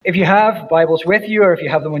If you have Bibles with you, or if you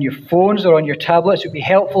have them on your phones or on your tablets, it would be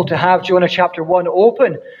helpful to have Jonah chapter 1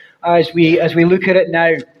 open as we look at it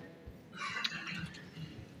now.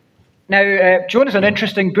 Now, Jonah's an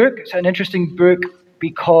interesting book. It's an interesting book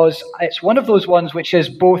because it's one of those ones which is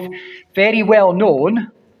both very well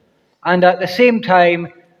known and at the same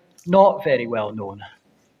time not very well known.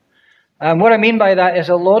 And what I mean by that is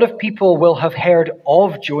a lot of people will have heard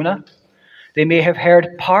of Jonah. They may have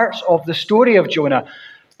heard parts of the story of Jonah.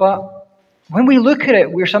 But when we look at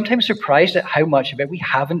it, we're sometimes surprised at how much of it we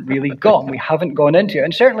haven't really got. We haven't gone into it.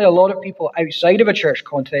 And certainly a lot of people outside of a church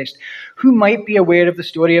context who might be aware of the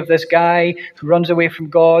story of this guy who runs away from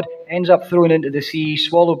God, ends up thrown into the sea,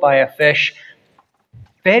 swallowed by a fish.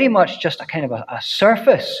 Very much just a kind of a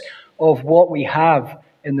surface of what we have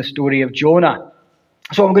in the story of Jonah.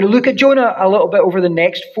 So I'm going to look at Jonah a little bit over the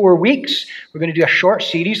next 4 weeks. We're going to do a short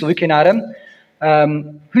series looking at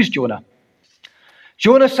him. Who's Jonah?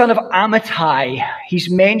 Jonah, son of Amittai. He's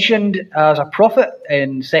mentioned as a prophet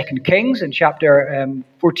in 2 Kings in chapter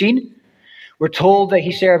 14. We're told that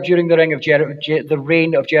he served during the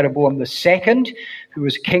reign of Jeroboam II, who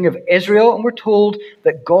was king of Israel. And we're told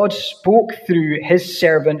that God spoke through his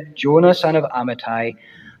servant Jonah, son of Amittai,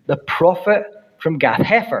 the prophet from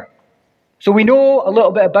Gath-Hepher. So we know a little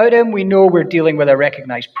bit about him. We know we're dealing with a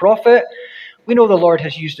recognized prophet. We know the Lord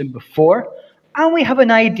has used him before. And we have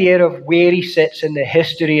an idea of where he sits in the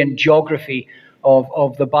history and geography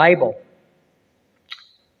of the Bible.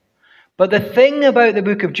 But the thing about the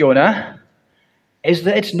book of Jonah is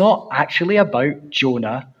that it's not actually about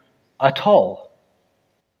Jonah at all.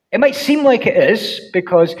 It might seem like it is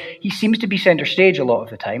because he seems to be center stage a lot of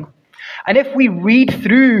the time. And if we read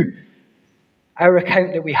through our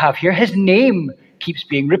account that we have here, his name keeps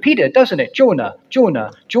being repeated, doesn't it? Jonah,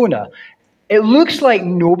 Jonah, Jonah. It looks like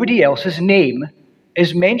nobody else's name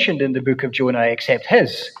is mentioned in the book of Jonah except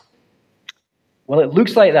his. Well, it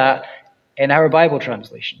looks like that in our Bible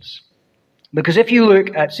translations. Because if you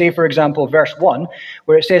look at, say, for example, verse 1,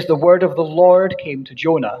 where it says, the word of the Lord came to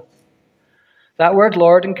Jonah. That word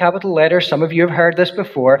Lord in capital letters, some of you have heard this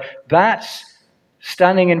before, that's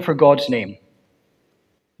standing in for God's name.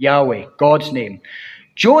 Yahweh, God's name.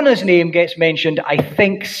 Jonah's name gets mentioned, I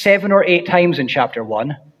think, 7 or 8 times in chapter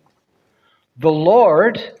 1. The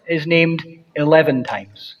Lord is named 11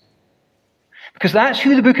 times. Because that's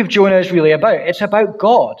who the book of Jonah is really about. It's about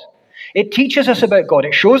God. It teaches us about God.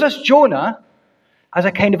 It shows us Jonah as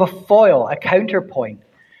a kind of a foil, a counterpoint,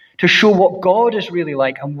 to show what God is really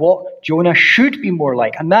like and what Jonah should be more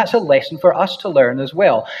like. And that's a lesson for us to learn as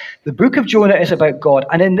well. The book of Jonah is about God.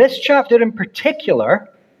 And in this chapter in particular,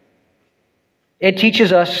 it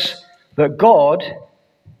teaches us that God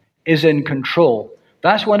is in control.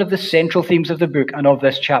 That's one of the central themes of the book and of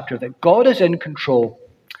this chapter, that God is in control.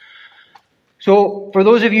 So for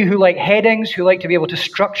those of you who like headings, who like to be able to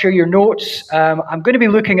structure your notes, I'm going to be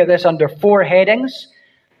looking at this under 4 headings.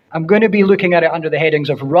 I'm going to be looking at it under the headings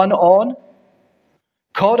of Run On,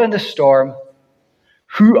 Caught in the Storm,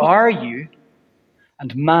 Who Are You,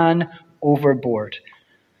 and Man Overboard.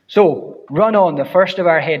 So, Run On, the first of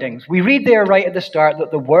our headings. We read there right at the start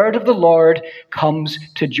that the word of the Lord comes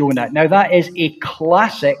to Jonah. Now, that is a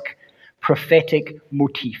classic prophetic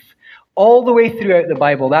motif. All the way throughout the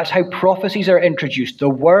Bible, that's how prophecies are introduced. The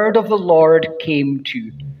word of the Lord came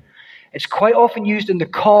to. It's quite often used in the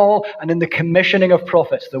call and in the commissioning of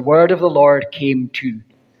prophets. The word of the Lord came to.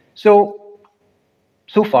 So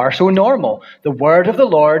far, so normal. The word of the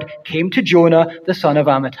Lord came to Jonah, the son of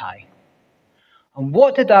Amittai. And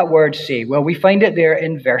what did that word say? Well, we find it there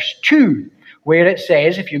in verse 2, where it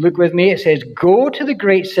says, if you look with me, it says, go to the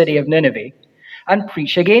great city of Nineveh and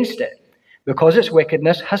preach against it, because its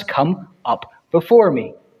wickedness has come up before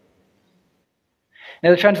me.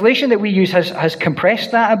 Now, the translation that we use has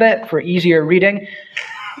compressed that a bit for easier reading,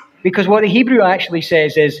 because what the Hebrew actually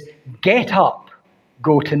says is, get up,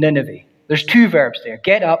 go to Nineveh. There's 2 verbs there,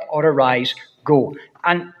 get up or arise, go.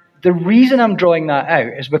 And the reason I'm drawing that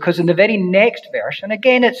out is because in the very next verse, and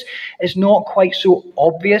again, it's not quite so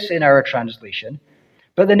obvious in our translation,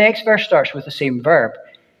 but the next verse starts with the same verb.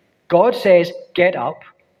 God says, get up.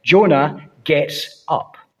 Jonah gets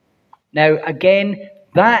up. Now, again,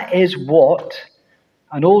 that is what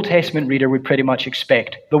an Old Testament reader would pretty much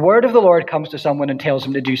expect. The word of the Lord comes to someone and tells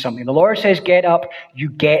them to do something. The Lord says, get up.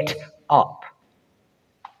 You get up.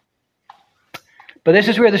 But this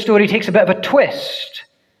is where the story takes a bit of a twist.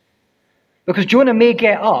 Because Jonah may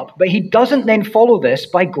get up, but he doesn't then follow this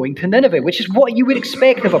by going to Nineveh, which is what you would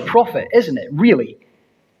expect of a prophet, isn't it, really?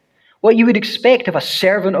 What you would expect of a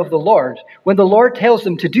servant of the Lord when the Lord tells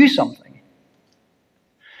them to do something.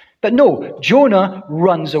 But no, Jonah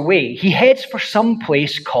runs away. He heads for some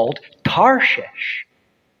place called Tarshish.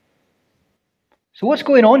 So what's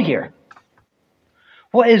going on here?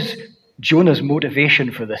 What is Jonah's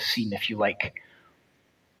motivation for this scene, if you like?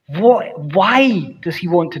 Why does he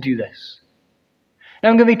want to do this? Now,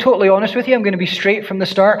 I'm going to be totally honest with you. I'm going to be straight from the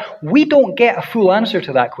start. We don't get a full answer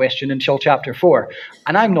to that question until chapter 4.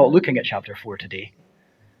 And I'm not looking at chapter 4 today.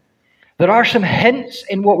 There are some hints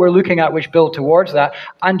in what we're looking at which build towards that.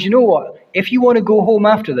 And you know what? If you want to go home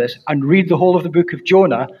after this and read the whole of the book of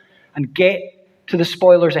Jonah and get to the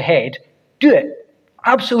spoilers ahead, do it.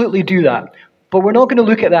 Absolutely do that. But we're not going to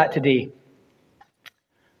look at that today.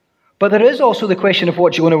 But there is also the question of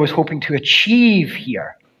what Jonah was hoping to achieve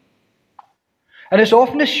here. And it's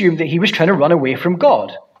often assumed that he was trying to run away from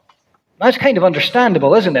God. That's kind of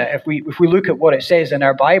understandable, isn't it, if we look at what it says in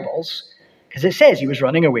our Bibles, because it says he was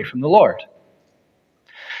running away from the Lord.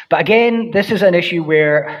 But again, this is an issue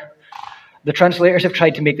where the translators have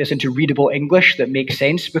tried to make this into readable English that makes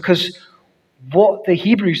sense, because what the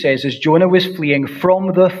Hebrew says is Jonah was fleeing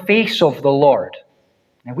from the face of the Lord.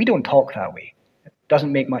 Now, we don't talk that way. It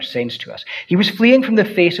doesn't make much sense to us. He was fleeing from the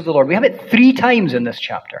face of the Lord. We have it 3 times in this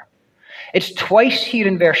chapter. It's twice here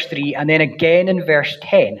in verse 3 and then again in verse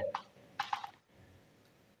 10.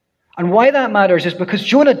 And why that matters is because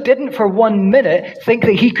Jonah didn't for 1 minute think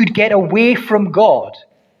that he could get away from God.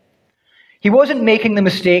 He wasn't making the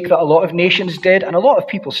mistake that a lot of nations did, and a lot of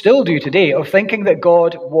people still do today, of thinking that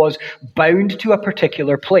God was bound to a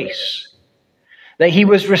particular place. That he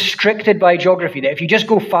was restricted by geography, that if you just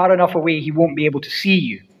go far enough away, he won't be able to see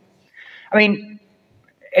you. I mean,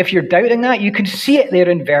 if you're doubting that, you can see it there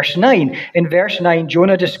in verse 9. In verse 9,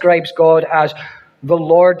 Jonah describes God as the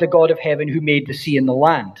Lord, the God of heaven, who made the sea and the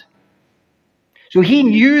land. So he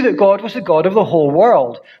knew that God was the God of the whole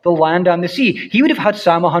world, the land and the sea. He would have had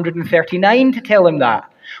Psalm 139 to tell him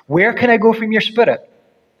that. Where can I go from your spirit?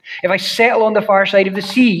 If I settle on the far side of the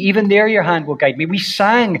sea, even there your hand will guide me. We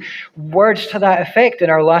sang words to that effect in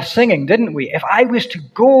our last singing, didn't we? If I was to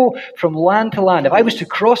go from land to land, if I was to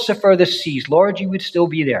cross the furthest seas, Lord, you would still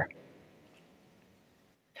be there.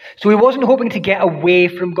 So he wasn't hoping to get away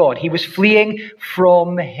from God. He was fleeing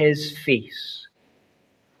from his face.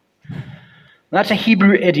 That's a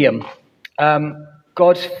Hebrew idiom.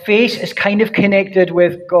 God's face is kind of connected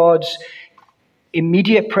with God's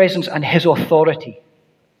immediate presence and his authority.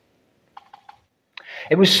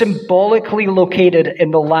 It was symbolically located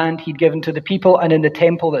in the land he'd given to the people and in the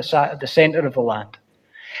temple that sat at the center of the land.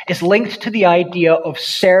 It's linked to the idea of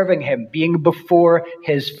serving him, being before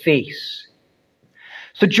his face.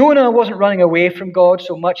 So Jonah wasn't running away from God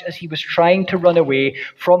so much as he was trying to run away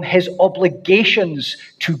from his obligations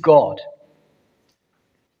to God.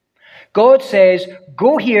 God says,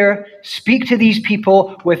 go here, speak to these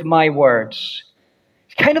people with my words.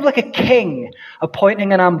 It's kind of like a king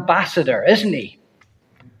appointing an ambassador, isn't he?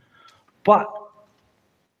 But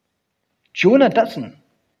Jonah doesn't.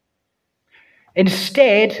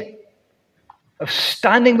 Instead of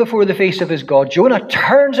standing before the face of his God, Jonah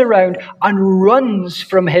turns around and runs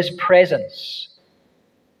from his presence.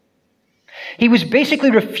 He was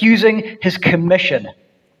basically refusing his commission.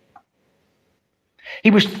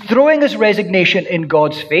 He was throwing his resignation in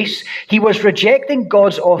God's face. He was rejecting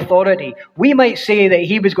God's authority. We might say that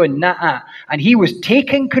he was going, nah, and he was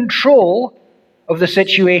taking control of the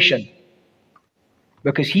situation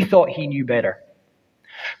because he thought he knew better.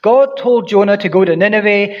 God told Jonah to go to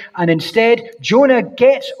Nineveh, and instead, Jonah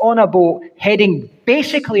gets on a boat heading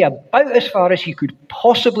basically about as far as he could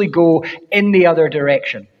possibly go in the other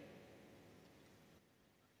direction.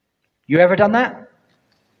 You ever done that?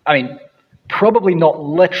 I mean, probably not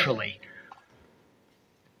literally.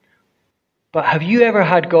 But have you ever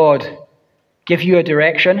had God give you a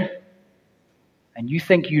direction and you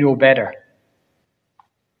think you know better?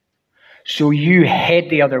 So you head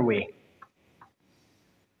the other way.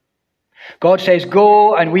 God says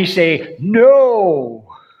go, and we say, no,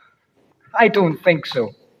 I don't think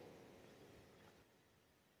so.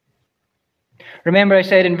 Remember I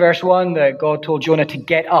said in verse 1 that God told Jonah to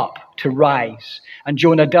get up, to rise. And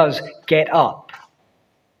Jonah does get up.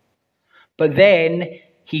 But then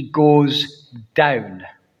he goes down.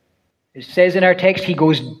 It says in our text he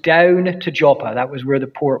goes down to Joppa. That was where the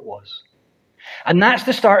port was. And that's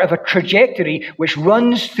the start of a trajectory which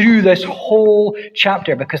runs through this whole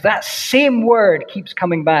chapter, because that same word keeps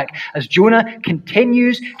coming back as Jonah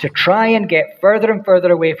continues to try and get further and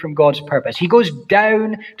further away from God's purpose. He goes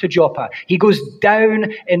down to Joppa. He goes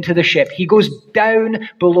down into the ship. He goes down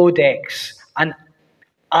below decks. And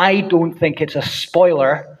I don't think it's a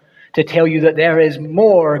spoiler to tell you that there is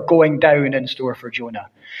more going down in store for Jonah.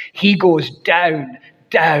 He goes down,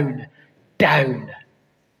 down, down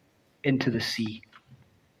into the sea.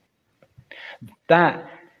 That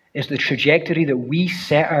is the trajectory that we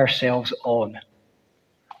set ourselves on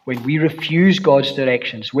when we refuse God's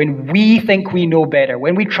directions, when we think we know better,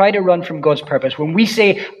 when we try to run from God's purpose, when we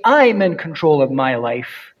say, I'm in control of my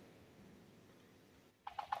life.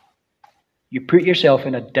 You put yourself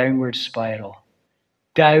in a downward spiral.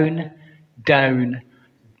 Down, down,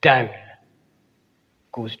 down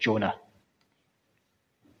goes Jonah.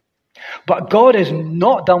 But God is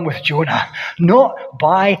not done with Jonah. Not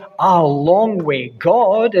by a long way.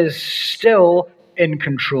 God is still in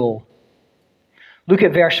control. Look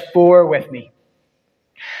at verse 4 with me.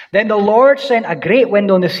 Then the Lord sent a great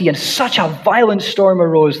wind on the sea, and such a violent storm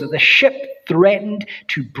arose that the ship threatened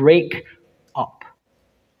to break up.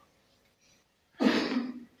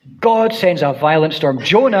 God sends a violent storm.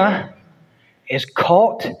 Jonah is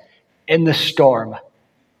caught in the storm.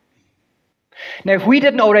 Now, if we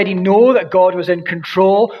didn't already know that God was in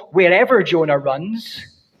control wherever Jonah runs,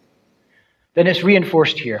 then it's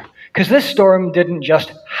reinforced here. Because this storm didn't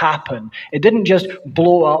just happen. It didn't just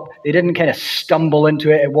blow up. They didn't kind of stumble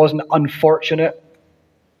into it. It wasn't unfortunate.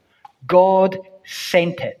 God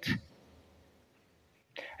sent it.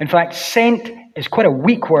 In fact, sent is quite a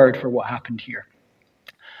weak word for what happened here.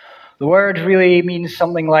 The word really means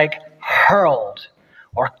something like hurled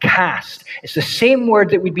or cast. It's the same word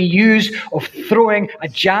that would be used of throwing a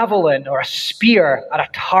javelin or a spear at a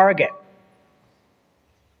target.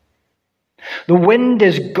 The wind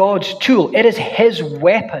is God's tool. It is his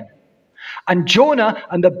weapon. And Jonah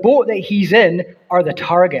and the boat that he's in are the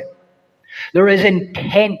target. There is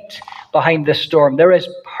intent behind this storm. There is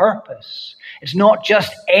purpose. It's not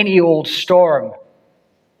just any old storm.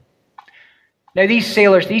 Now these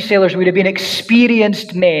sailors would have been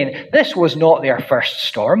experienced men. This was not their first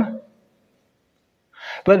storm.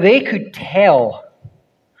 But they could tell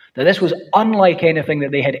that this was unlike anything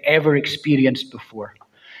that they had ever experienced before.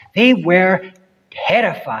 They were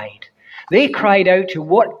terrified. They cried out to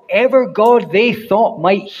whatever God they thought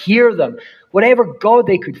might hear them. Whatever God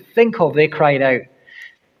they could think of, they cried out.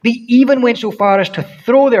 They even went so far as to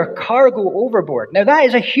throw their cargo overboard. Now that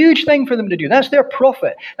is a huge thing for them to do. That's their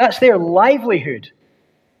profit. That's their livelihood.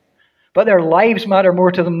 But their lives matter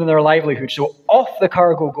more to them than their livelihood. So off the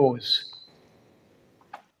cargo goes.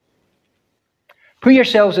 Put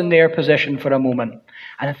yourselves in their position for a moment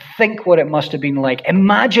and think what it must have been like.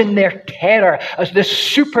 Imagine their terror as this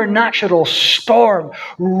supernatural storm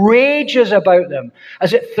rages about them,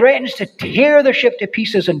 as it threatens to tear the ship to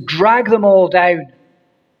pieces and drag them all down.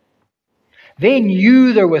 They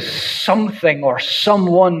knew there was something or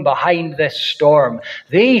someone behind this storm.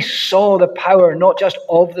 They saw the power not just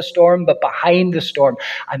of the storm, but behind the storm.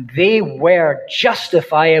 And they were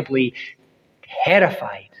justifiably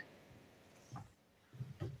terrified.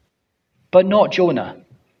 But not Jonah.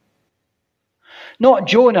 Not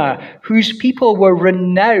Jonah, whose people were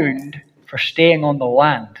renowned for staying on the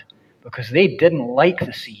land because they didn't like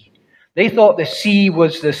the sea. They thought the sea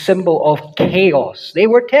was the symbol of chaos. They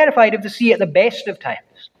were terrified of the sea at the best of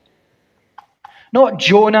times. Not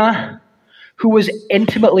Jonah, who was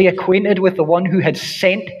intimately acquainted with the one who had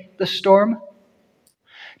sent the storm.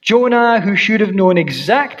 Jonah, who should have known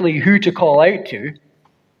exactly who to call out to.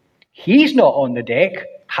 He's not on the deck,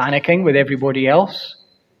 panicking with everybody else.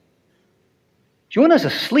 Jonah's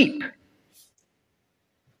asleep.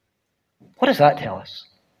 What does that tell us?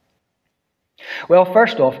 Well,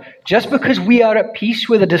 first off, just because we are at peace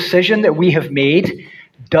with a decision that we have made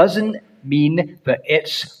doesn't mean that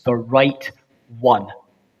it's the right one.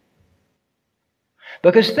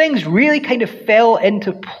 Because things really kind of fell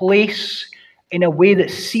into place in a way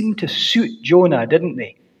that seemed to suit Jonah, didn't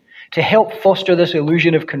they? To help foster this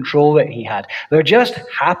illusion of control that he had. There just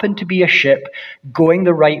happened to be a ship going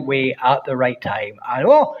the right way at the right time. And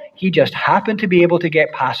he just happened to be able to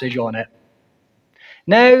get passage on it.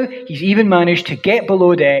 Now he's even managed to get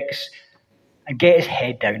below decks and get his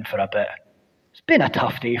head down for a bit. It's been a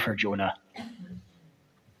tough day for Jonah.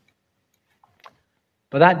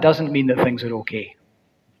 But that doesn't mean that things are okay.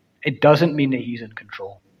 It doesn't mean that he's in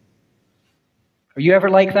control. Are you ever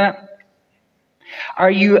like that?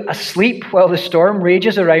 Are you asleep while the storm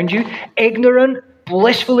rages around you, ignorant,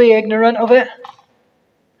 blissfully ignorant of it?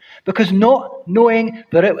 Because not knowing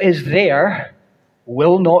that it is there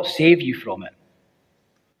will not save you from it.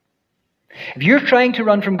 If you're trying to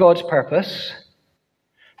run from God's purpose,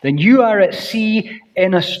 then you are at sea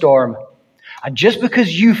in a storm. And just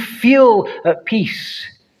because you feel at peace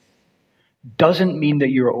doesn't mean that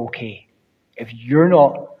you're okay if you're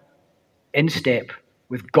not in step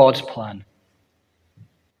with God's plan.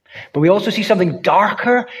 But we also see something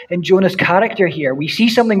darker in Jonah's character here. We see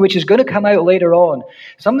something which is going to come out later on.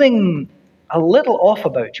 Something a little off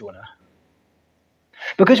about Jonah.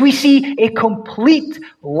 Because we see a complete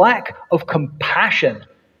lack of compassion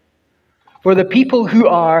for the people who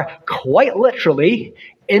are quite literally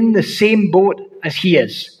in the same boat as he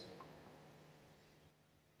is.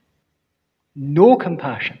 No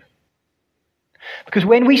compassion. Because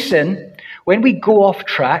when we sin, when we go off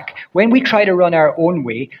track, when we try to run our own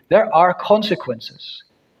way, there are consequences.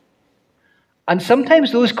 And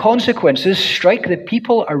sometimes those consequences strike the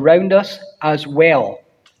people around us as well.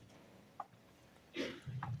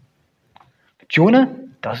 But Jonah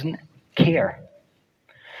doesn't care.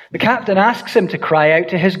 The captain asks him to cry out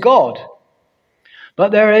to his God.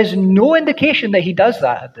 But there is no indication that he does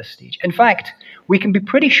that at this stage. In fact, we can be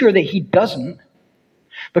pretty sure that he doesn't,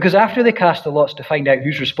 because after they cast the lots to find out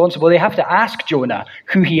who's responsible, they have to ask Jonah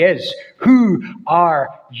who he is. Who are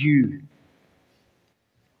you?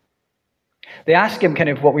 They ask him kind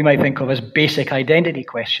of what we might think of as basic identity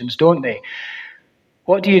questions, don't they?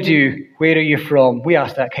 What do you do? Where are you from? We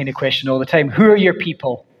ask that kind of question all the time. Who are your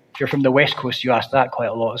people? If you're from the West Coast, you ask that quite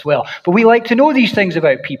a lot as well. But we like to know these things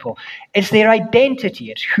about people. It's their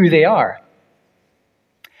identity. It's who they are.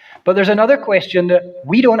 But there's another question that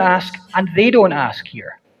we don't ask and they don't ask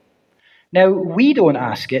here. Now, we don't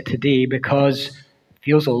ask it today because it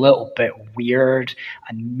feels a little bit weird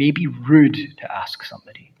and maybe rude to ask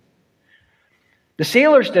somebody. The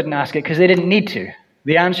sailors didn't ask it because they didn't need to.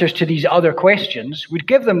 The answers to these other questions would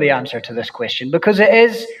give them the answer to this question, because it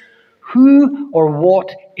is, who or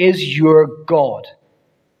what is your God?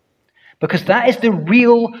 Because that is the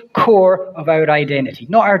real core of our identity.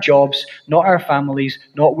 Not our jobs, not our families,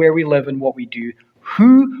 not where we live and what we do.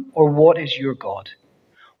 Who or what is your God?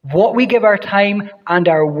 What we give our time and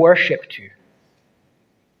our worship to.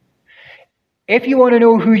 If you want to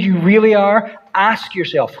know who you really are, ask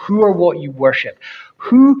yourself who or what you worship.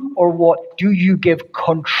 Who or what do you give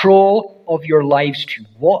control of your lives to?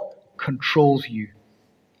 What controls you?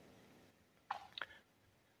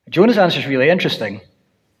 Jonah's answer is really interesting.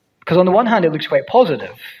 Because on the one hand, it looks quite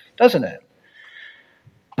positive, doesn't it?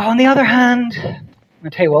 But on the other hand,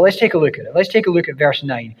 I'll tell you what, let's take a look at it. Let's take a look at verse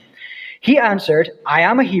 9. He answered, I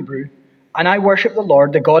am a Hebrew, and I worship the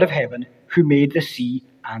Lord, the God of heaven, who made the sea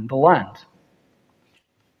and the land.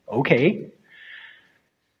 Okay.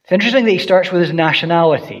 It's interesting that he starts with his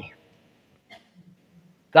nationality.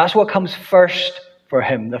 That's what comes first for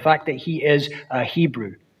him, the fact that he is a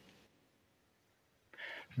Hebrew.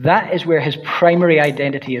 That is where his primary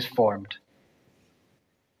identity is formed.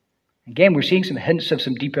 Again, we're seeing some hints of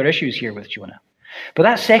some deeper issues here with Jonah. But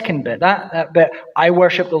that second bit, that bit, I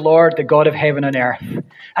worship the Lord, the God of heaven and earth.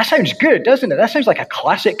 That sounds good, doesn't it? That sounds like a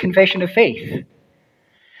classic confession of faith.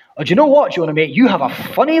 Oh, do you know what, Jonah, mate? You have a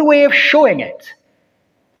funny way of showing it.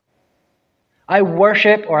 I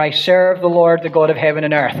worship or I serve the Lord, the God of heaven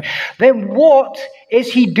and earth. Then what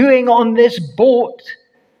is he doing on this boat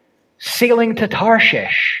sailing to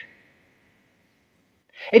Tarshish?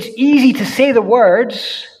 It's easy to say the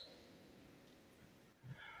words,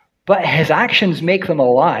 but his actions make them a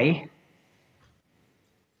lie.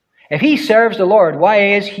 If he serves the Lord,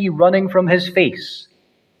 why is he running from his face?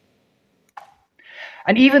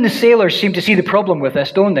 And even the sailors seem to see the problem with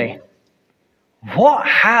this, don't they? What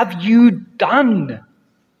have you done?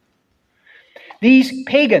 These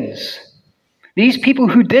pagans, these people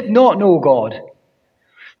who did not know God,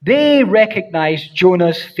 they recognized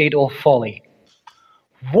Jonah's fatal folly.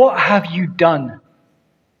 What have you done?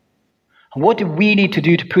 And what do we need to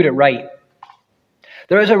do to put it right?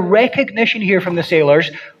 There is a recognition here from the sailors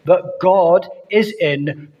that God is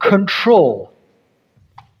in control.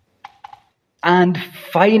 And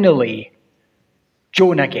finally,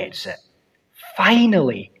 Jonah gets it.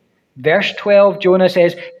 Finally. Verse 12, Jonah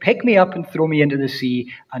says, pick me up and throw me into the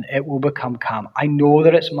sea, and it will become calm. I know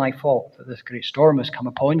that it's my fault that this great storm has come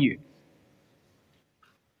upon you.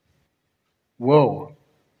 Whoa.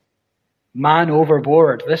 Man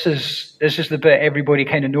overboard. This is the bit everybody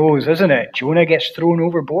kind of knows, isn't it? Jonah gets thrown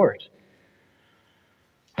overboard.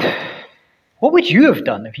 What would you have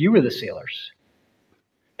done if you were the sailors?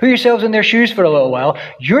 Put yourselves in their shoes for a little while.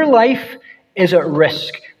 Your life is at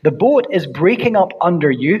risk. The boat is breaking up under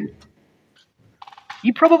you.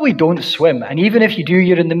 You probably don't swim, and even if you do,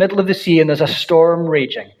 you're in the middle of the sea and there's a storm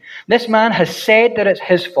raging. This man has said that it's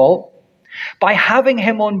his fault. By having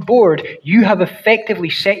him on board, you have effectively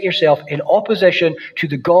set yourself in opposition to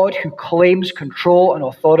the God who claims control and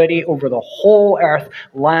authority over the whole earth,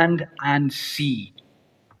 land, and sea.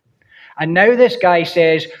 And now this guy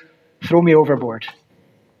says, throw me overboard.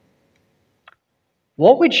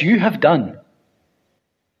 What would you have done?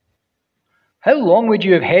 How long would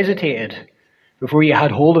you have hesitated before you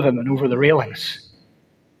had hold of him and over the railings?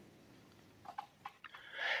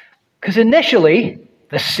 Because initially,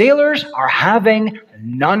 the sailors are having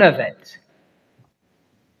none of it.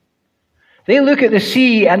 They look at the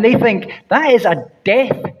sea and they think, that is a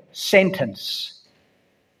death sentence.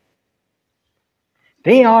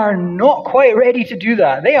 They are not quite ready to do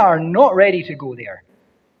that. They are not ready to go there.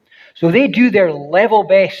 So they do their level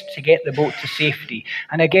best to get the boat to safety.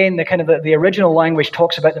 And again, the original language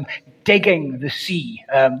talks about them digging the sea,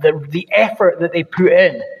 the effort that they put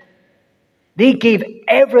in. They gave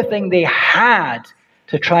everything they had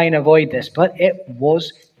to try and avoid this, but it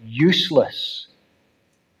was useless.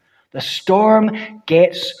 The storm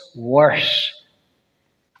gets worse.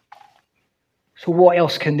 So what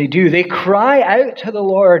else can they do? They cry out to the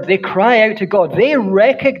Lord. They cry out to God. They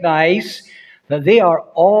recognize that they are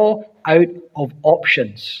all out of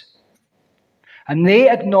options. And they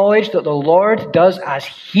acknowledge that the Lord does as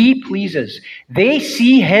he pleases. They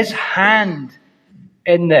see his hand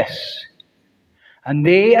in this. And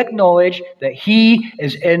they acknowledge that he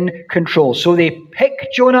is in control. So they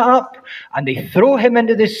pick Jonah up and they throw him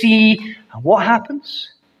into the sea. And what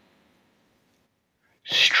happens?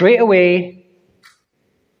 Straight away,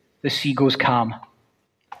 the sea goes calm.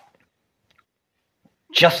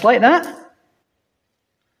 Just like that.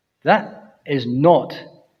 That is not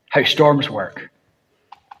how storms work.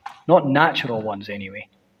 Not natural ones, anyway.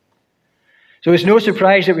 So it's no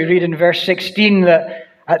surprise that we read in verse 16 that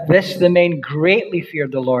at this the men greatly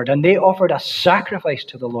feared the Lord, and they offered a sacrifice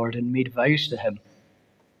to the Lord and made vows to him.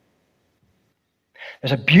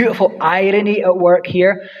 There's a beautiful irony at work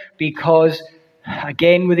here because,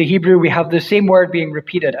 again, with the Hebrew, we have the same word being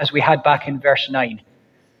repeated as we had back in verse 9.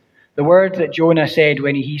 The word that Jonah said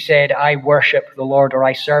when he said, I worship the Lord or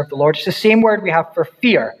I serve the Lord, it's the same word we have for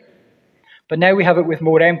fear. But now we have it with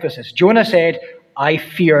more emphasis. Jonah said, I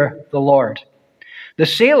fear the Lord. The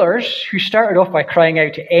sailors, who started off by crying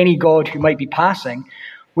out to any god who might be passing,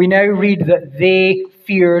 we now read that they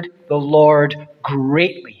feared the Lord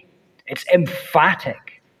greatly. It's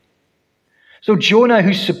emphatic. So Jonah,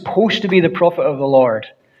 who's supposed to be the prophet of the Lord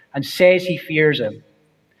and says he fears him,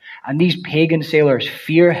 and these pagan sailors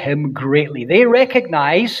fear him greatly. They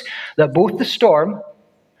recognize that both the storm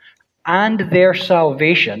and their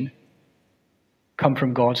salvation come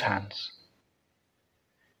from God's hands.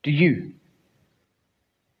 Do you?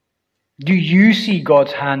 Do you see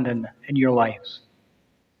God's hand in your lives?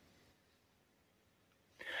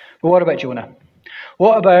 But what about Jonah?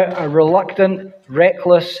 What about a reluctant,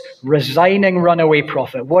 reckless, resigning runaway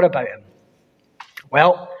prophet? What about him?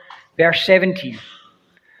 Well, verse 17.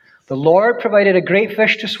 The Lord provided a great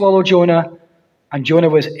fish to swallow Jonah, and Jonah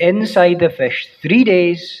was inside the fish 3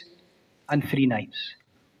 days and 3 nights.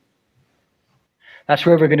 That's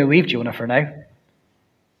where we're going to leave Jonah for now.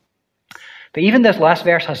 But even this last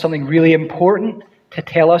verse has something really important to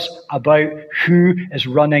tell us about who is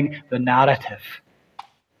running the narrative.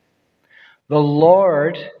 The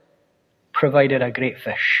Lord provided a great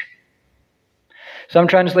fish. Some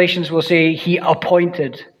translations will say he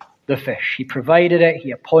appointed the fish. He provided it,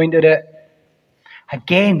 he appointed it.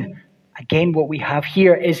 Again, what we have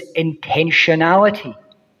here is intentionality.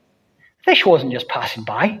 Fish wasn't just passing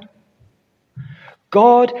by.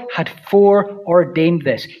 God had foreordained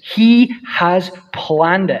this. He has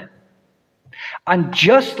planned it. And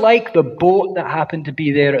just like the boat that happened to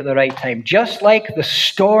be there at the right time, just like the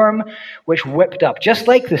storm which whipped up, just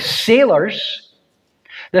like the sailors,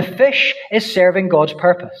 the fish is serving God's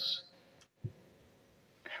purpose.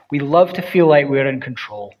 We love to feel like we're in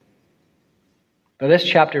control. But this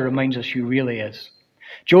chapter reminds us who really is.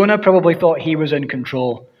 Jonah probably thought he was in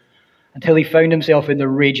control until he found himself in the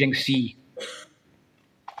raging sea.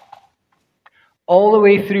 All the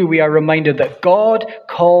way through, we are reminded that God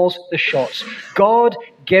calls the shots. God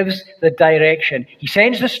gives the direction. He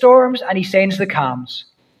sends the storms and he sends the calms.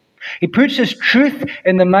 He puts his truth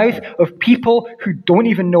in the mouth of people who don't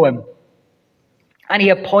even know him. And he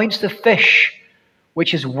appoints the fish,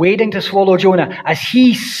 which is waiting to swallow Jonah as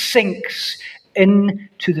he sinks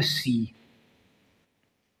into the sea.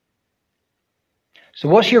 So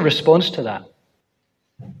what's your response to that?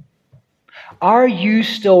 Are you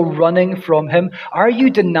still running from him? Are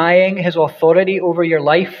you denying his authority over your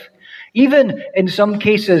life? Even in some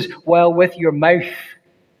cases, while with your mouth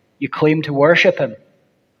you claim to worship him.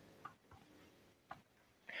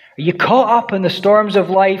 Are you caught up in the storms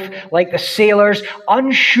of life like the sailors,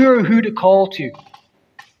 unsure who to call to?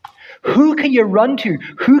 Who can you run to?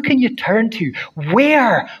 Who can you turn to?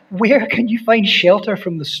 Where can you find shelter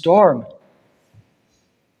from the storm?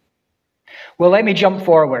 Well, let me jump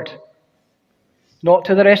forward. Not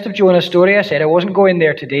to the rest of Jonah's story. I said I wasn't going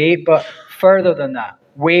there today, but further than that,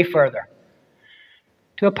 way further.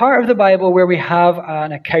 To a part of the Bible where we have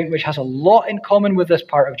an account which has a lot in common with this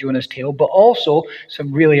part of Jonah's tale, but also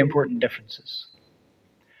some really important differences.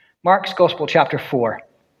 Mark's Gospel, chapter 4,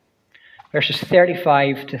 verses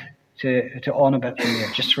 35 to on a bit from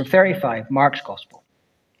there. Just from 35, Mark's Gospel.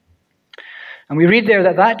 And we read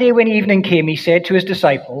there that day when evening came, he said to his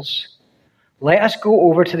disciples, "Let us go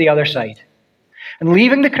over to the other side." And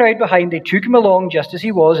leaving the crowd behind, they took him along just as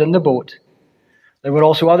he was in the boat. There were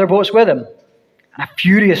also other boats with him. And a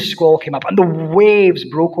furious squall came up, and the waves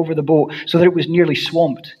broke over the boat so that it was nearly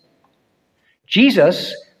swamped.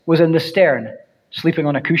 Jesus was in the stern, sleeping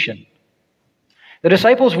on a cushion. The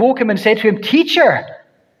disciples woke him and said to him, "Teacher,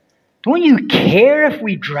 don't you care if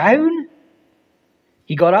we drown?"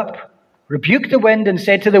 He got up, rebuked the wind, and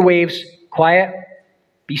said to the waves, "Quiet,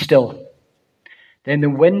 be still." Then the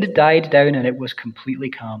wind died down, and it was completely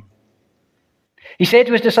calm. He said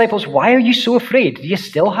to his disciples, "Why are you so afraid? Do you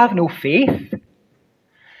still have no faith?"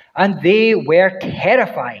 And they were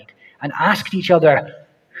terrified and asked each other,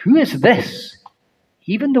 "Who is this?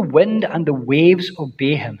 Even the wind and the waves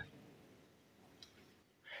obey him."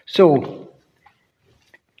 So,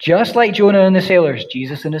 just like Jonah and the sailors,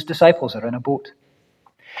 Jesus and his disciples are in a boat.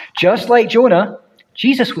 Just like Jonah,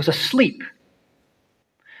 Jesus was asleep.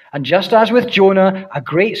 And just as with Jonah, a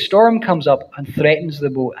great storm comes up and threatens the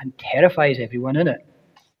boat and terrifies everyone in it.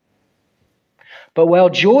 But while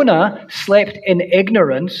Jonah slept in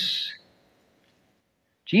ignorance,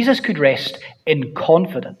 Jesus could rest in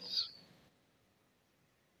confidence.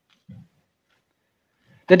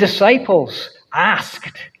 The disciples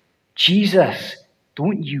asked Jesus,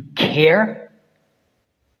 "Don't you care?"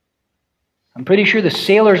 I'm pretty sure the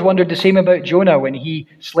sailors wondered the same about Jonah when he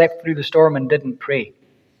slept through the storm and didn't pray.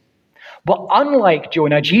 But unlike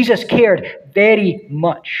Jonah, Jesus cared very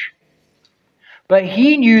much. But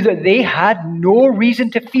he knew that they had no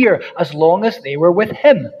reason to fear as long as they were with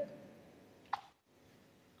him.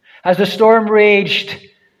 As the storm raged,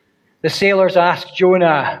 the sailors asked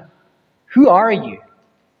Jonah, "Who are you?"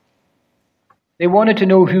 They wanted to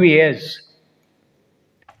know who he is.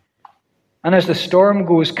 And as the storm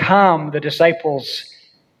goes calm, the disciples,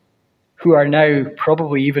 who are now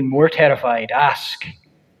probably even more terrified, ask,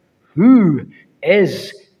 "Who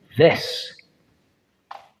is this?"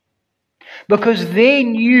 Because they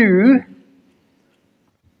knew,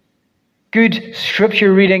 good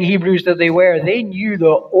scripture reading Hebrews that they were, they knew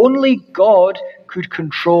that only God could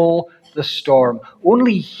control the storm.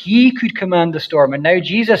 Only he could command the storm. And now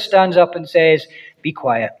Jesus stands up and says, "Be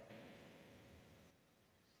quiet."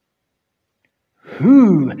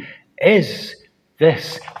 Who is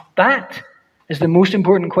this? That is the most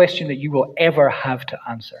important question that you will ever have to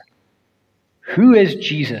answer. Who is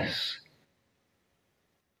Jesus?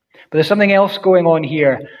 But there's something else going on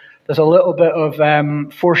here. There's a little bit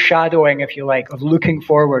of foreshadowing, if you like, of looking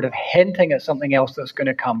forward, of hinting at something else that's going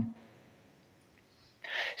to come.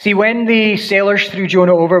 See, when the sailors threw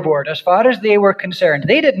Jonah overboard, as far as they were concerned,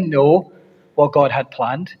 they didn't know what God had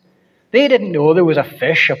planned. They didn't know there was a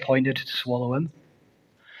fish appointed to swallow him.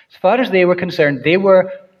 As far as they were concerned, they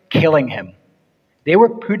were killing him. They were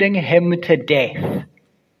putting him to death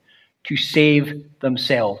to save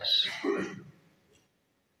themselves.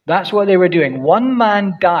 That's what they were doing. One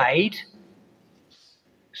man died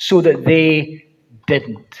so that they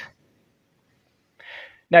didn't.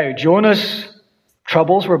 Now, Jonah's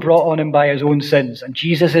troubles were brought on him by his own sins, and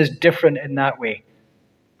Jesus is different in that way.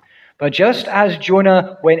 But just as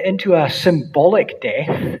Jonah went into a symbolic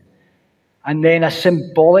death, and then a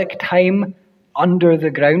symbolic time under the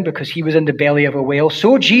ground because he was in the belly of a whale,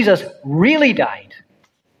 so Jesus really died.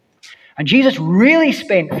 And Jesus really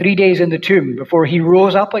spent 3 days in the tomb before he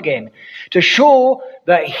rose up again to show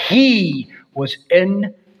that he was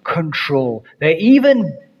in control, that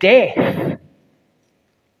even death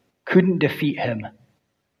couldn't defeat him.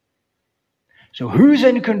 So who's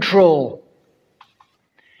in control?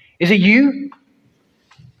 Is it you?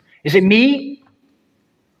 Is it me?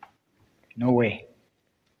 No way.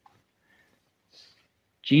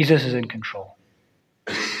 Jesus is in control.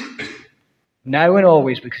 Now and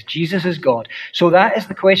always, because Jesus is God. So that is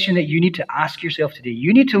the question that you need to ask yourself today.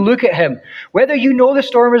 You need to look at him, whether you know the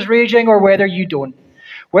storm is raging or whether you don't.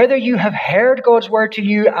 Whether you have heard God's word to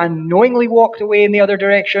you and knowingly walked away in the other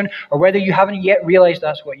direction, or whether you haven't yet realized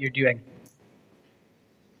that's what you're doing.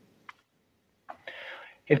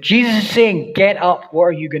 If Jesus is saying, "Get up," what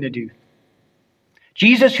are you going to do?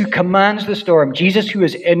 Jesus who commands the storm, Jesus who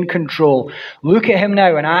is in control. Look at him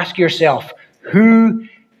now and ask yourself, who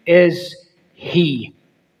is he?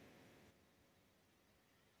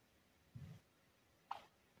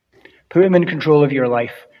 Put him in control of your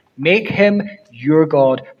life. Make him your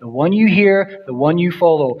God, the one you hear, the one you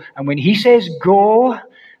follow. And when he says go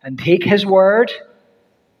and take his word,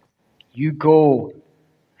 you go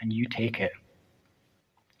and you take it.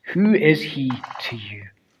 Who is he to you?